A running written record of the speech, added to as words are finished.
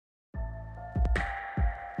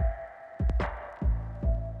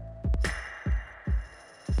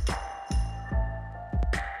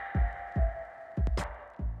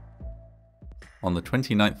On the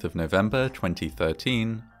 29th of November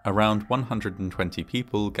 2013, around 120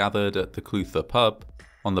 people gathered at the Clutha pub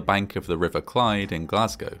on the bank of the River Clyde in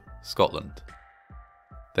Glasgow, Scotland.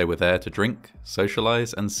 They were there to drink,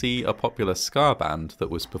 socialise and see a popular ska band that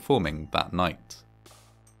was performing that night.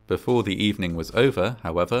 Before the evening was over,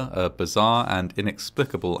 however, a bizarre and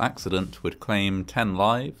inexplicable accident would claim 10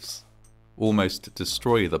 lives, almost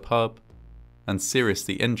destroy the pub, and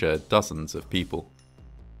seriously injure dozens of people.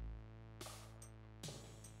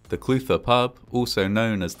 The Clutha pub, also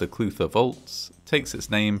known as the Clutha Vaults, takes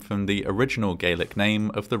its name from the original Gaelic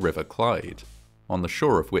name of the River Clyde, on the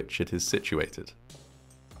shore of which it is situated.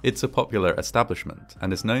 It's a popular establishment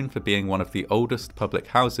and is known for being one of the oldest public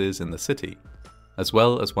houses in the city, as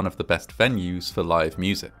well as one of the best venues for live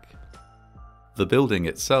music. The building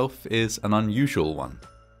itself is an unusual one.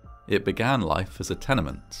 It began life as a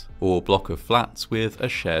tenement, or block of flats with a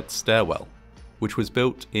shared stairwell, which was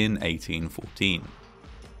built in 1814.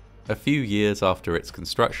 A few years after its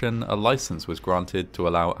construction, a license was granted to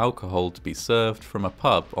allow alcohol to be served from a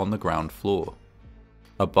pub on the ground floor.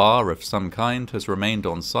 A bar of some kind has remained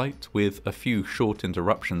on site with a few short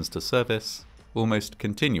interruptions to service almost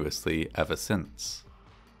continuously ever since.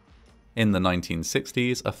 In the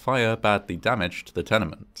 1960s, a fire badly damaged the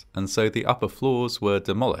tenement, and so the upper floors were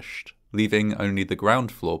demolished, leaving only the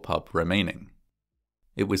ground floor pub remaining.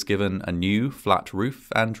 It was given a new, flat roof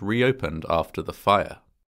and reopened after the fire.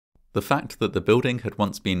 The fact that the building had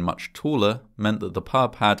once been much taller meant that the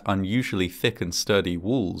pub had unusually thick and sturdy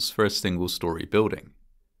walls for a single-storey building,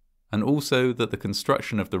 and also that the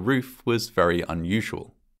construction of the roof was very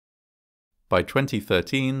unusual. By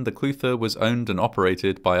 2013, the Clutha was owned and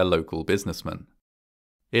operated by a local businessman.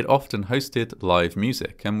 It often hosted live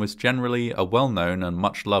music and was generally a well-known and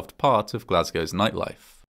much-loved part of Glasgow's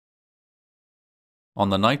nightlife. On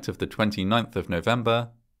the night of the 29th of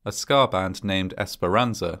November, a ska band named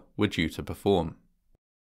Esperanza were due to perform.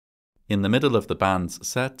 In the middle of the band's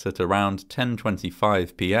set at around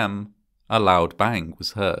 10:25 p.m, a loud bang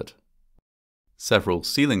was heard. Several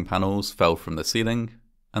ceiling panels fell from the ceiling,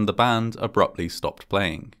 and the band abruptly stopped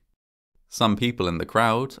playing. Some people in the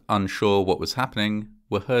crowd, unsure what was happening,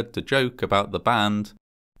 were heard to joke about the band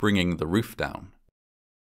bringing the roof down.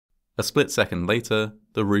 A split second later,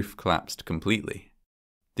 the roof collapsed completely.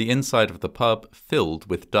 The inside of the pub filled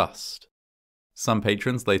with dust. Some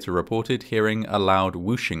patrons later reported hearing a loud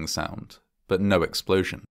whooshing sound, but no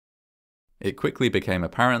explosion. It quickly became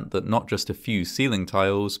apparent that not just a few ceiling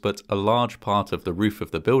tiles, but a large part of the roof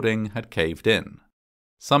of the building had caved in.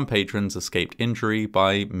 Some patrons escaped injury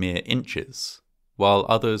by mere inches, while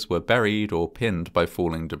others were buried or pinned by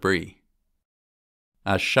falling debris.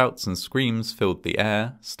 As shouts and screams filled the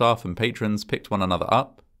air, staff and patrons picked one another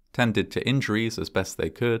up, tended to injuries as best they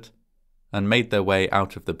could, and made their way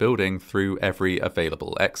out of the building through every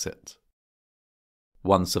available exit.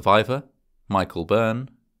 One survivor, Michael Byrne,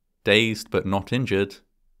 dazed but not injured,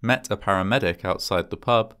 met a paramedic outside the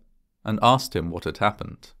pub and asked him what had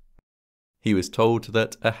happened. He was told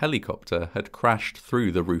that a helicopter had crashed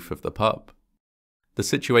through the roof of the pub. The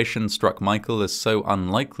situation struck Michael as so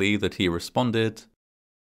unlikely that he responded,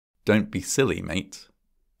 "Don't be silly, mate.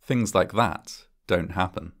 Things like that don't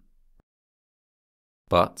happen."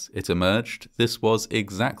 But, it emerged, this was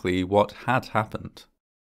exactly what had happened.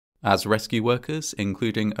 As rescue workers,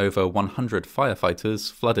 including over 100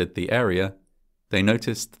 firefighters, flooded the area, they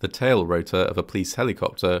noticed the tail rotor of a police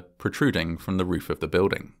helicopter protruding from the roof of the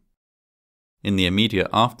building. In the immediate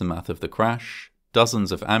aftermath of the crash,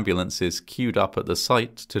 dozens of ambulances queued up at the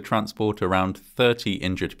site to transport around 30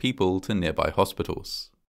 injured people to nearby hospitals.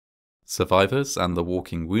 Survivors and the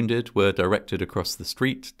walking wounded were directed across the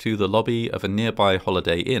street to the lobby of a nearby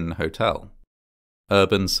Holiday Inn hotel.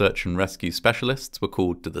 Urban search and rescue specialists were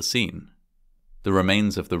called to the scene. The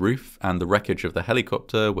remains of the roof and the wreckage of the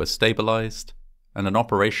helicopter were stabilized, and an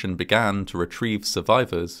operation began to retrieve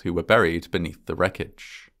survivors who were buried beneath the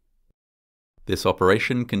wreckage. This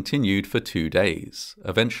operation continued for 2 days,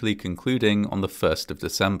 eventually concluding on the 1st of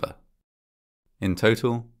December. In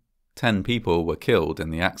total, 10 people were killed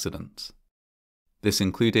in the accident. This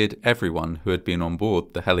included everyone who had been on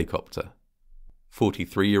board the helicopter.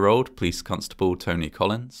 43-year-old Police Constable Tony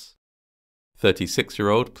Collins,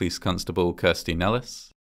 36-year-old Police Constable Kirsty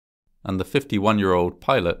Nellis, and the 51-year-old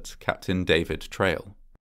pilot Captain David Trail.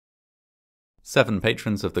 7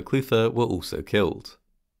 patrons of the Clutha were also killed.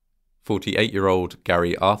 48-year-old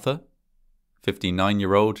Gary Arthur,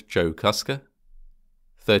 59-year-old Joe Cusker,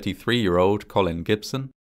 33-year-old Colin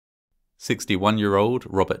Gibson, 61-year-old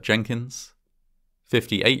Robert Jenkins,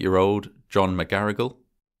 58-year-old John McGarrigle,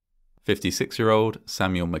 56-year-old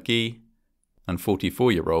Samuel McGee, and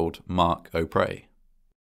 44-year-old Mark O'Prey.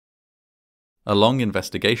 A long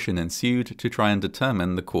investigation ensued to try and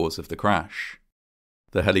determine the cause of the crash.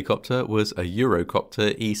 The helicopter was a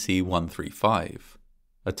Eurocopter EC-135,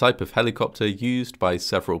 a type of helicopter used by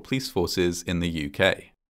several police forces in the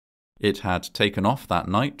UK. It had taken off that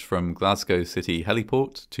night from Glasgow City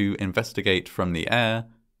Heliport to investigate from the air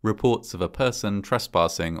reports of a person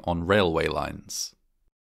trespassing on railway lines.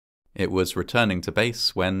 It was returning to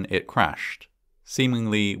base when it crashed,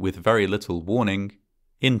 seemingly with very little warning,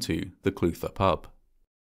 into the Clutha pub.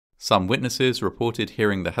 Some witnesses reported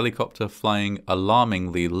hearing the helicopter flying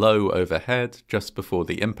alarmingly low overhead just before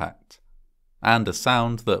the impact, and a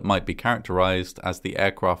sound that might be characterized as the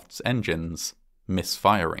aircraft's engines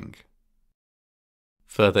misfiring.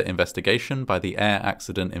 Further investigation by the Air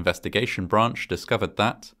Accident Investigation Branch discovered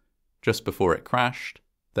that, just before it crashed,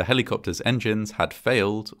 the helicopter's engines had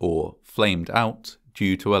failed or flamed out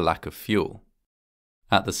due to a lack of fuel.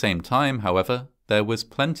 At the same time, however, there was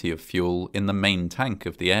plenty of fuel in the main tank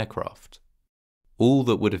of the aircraft. All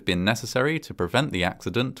that would have been necessary to prevent the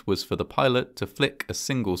accident was for the pilot to flick a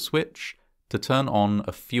single switch to turn on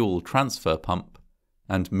a fuel transfer pump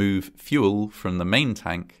and move fuel from the main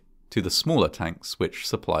tank to the smaller tanks which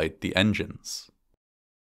supplied the engines.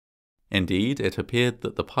 Indeed, it appeared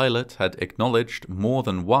that the pilot had acknowledged more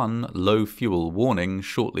than one low fuel warning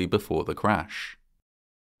shortly before the crash.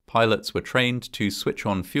 Pilots were trained to switch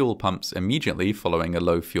on fuel pumps immediately following a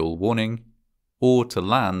low fuel warning, or to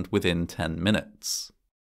land within 10 minutes.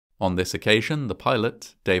 On this occasion, the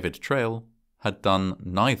pilot, David Trail, had done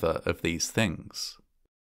neither of these things.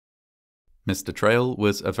 Mr. Trail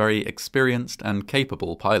was a very experienced and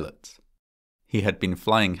capable pilot. He had been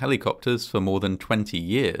flying helicopters for more than 20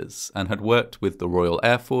 years and had worked with the Royal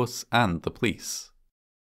Air Force and the police.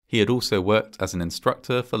 He had also worked as an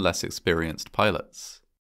instructor for less experienced pilots.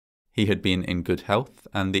 He had been in good health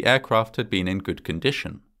and the aircraft had been in good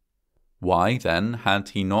condition. Why, then, had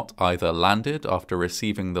he not either landed after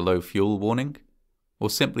receiving the low fuel warning, or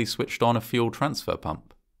simply switched on a fuel transfer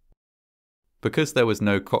pump? Because there was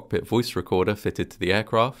no cockpit voice recorder fitted to the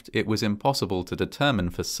aircraft, it was impossible to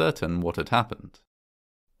determine for certain what had happened.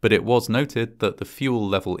 But it was noted that the fuel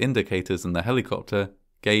level indicators in the helicopter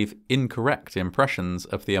gave incorrect impressions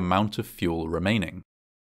of the amount of fuel remaining.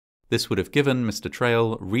 This would have given Mr.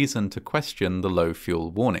 Trail reason to question the low fuel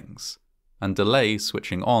warnings, and delay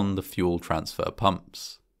switching on the fuel transfer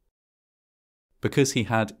pumps. Because he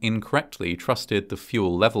had incorrectly trusted the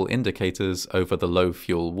fuel level indicators over the low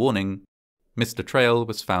fuel warning, Mr. Trail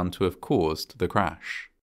was found to have caused the crash.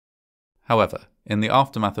 However, in the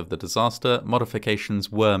aftermath of the disaster,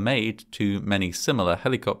 modifications were made to many similar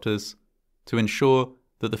helicopters to ensure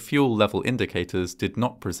that the fuel level indicators did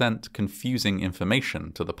not present confusing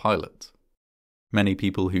information to the pilot. Many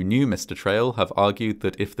people who knew Mr. Trail have argued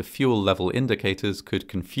that if the fuel level indicators could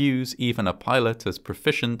confuse even a pilot as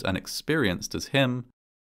proficient and experienced as him,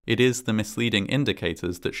 it is the misleading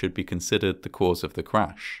indicators that should be considered the cause of the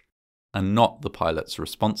crash, and not the pilot's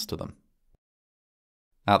response to them.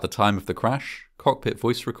 At the time of the crash, cockpit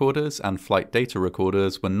voice recorders and flight data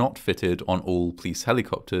recorders were not fitted on all police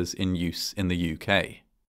helicopters in use in the UK.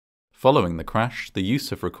 Following the crash, the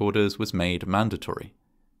use of recorders was made mandatory,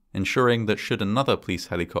 ensuring that should another police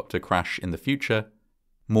helicopter crash in the future,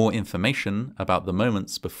 more information about the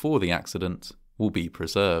moments before the accident will be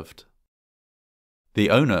preserved. The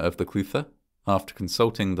owner of the Clutha, after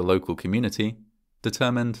consulting the local community,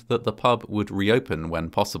 determined that the pub would reopen when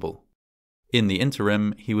possible. In the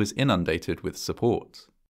interim, he was inundated with support.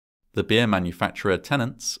 The beer manufacturer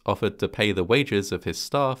tenants offered to pay the wages of his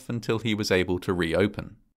staff until he was able to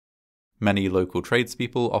reopen. Many local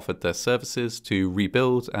tradespeople offered their services to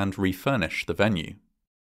rebuild and refurnish the venue.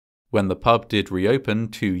 When the pub did reopen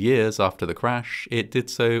 2 years after the crash, it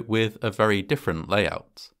did so with a very different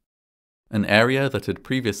layout. An area that had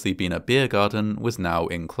previously been a beer garden was now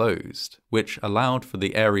enclosed, which allowed for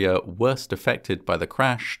the area worst affected by the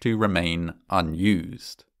crash to remain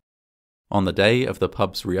unused. On the day of the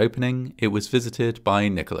pub's reopening, it was visited by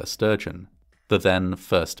Nicola Sturgeon, the then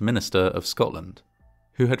First Minister of Scotland,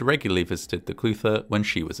 who had regularly visited the Clutha when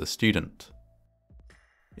she was a student.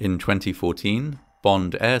 In 2014,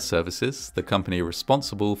 Bond Air Services, the company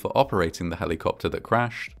responsible for operating the helicopter that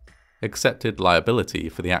crashed, accepted liability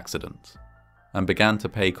for the accident, and began to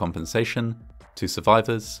pay compensation to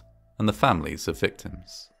survivors and the families of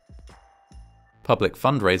victims. Public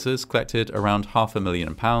fundraisers collected around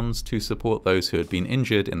 £500,000 to support those who had been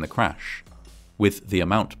injured in the crash, with the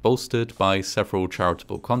amount bolstered by several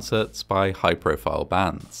charitable concerts by high-profile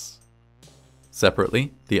bands.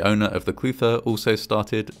 Separately, the owner of the Clutha also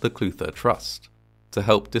started the Clutha Trust, to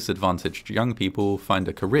help disadvantaged young people find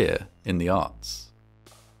a career in the arts.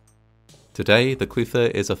 Today, the Clutha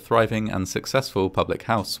is a thriving and successful public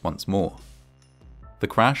house once more. The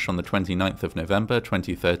crash on the 29th of November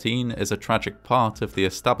 2013 is a tragic part of the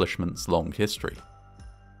establishment's long history.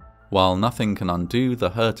 While nothing can undo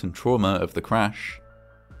the hurt and trauma of the crash,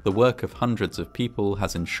 the work of hundreds of people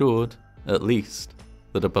has ensured, at least,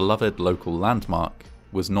 that a beloved local landmark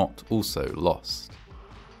was not also lost.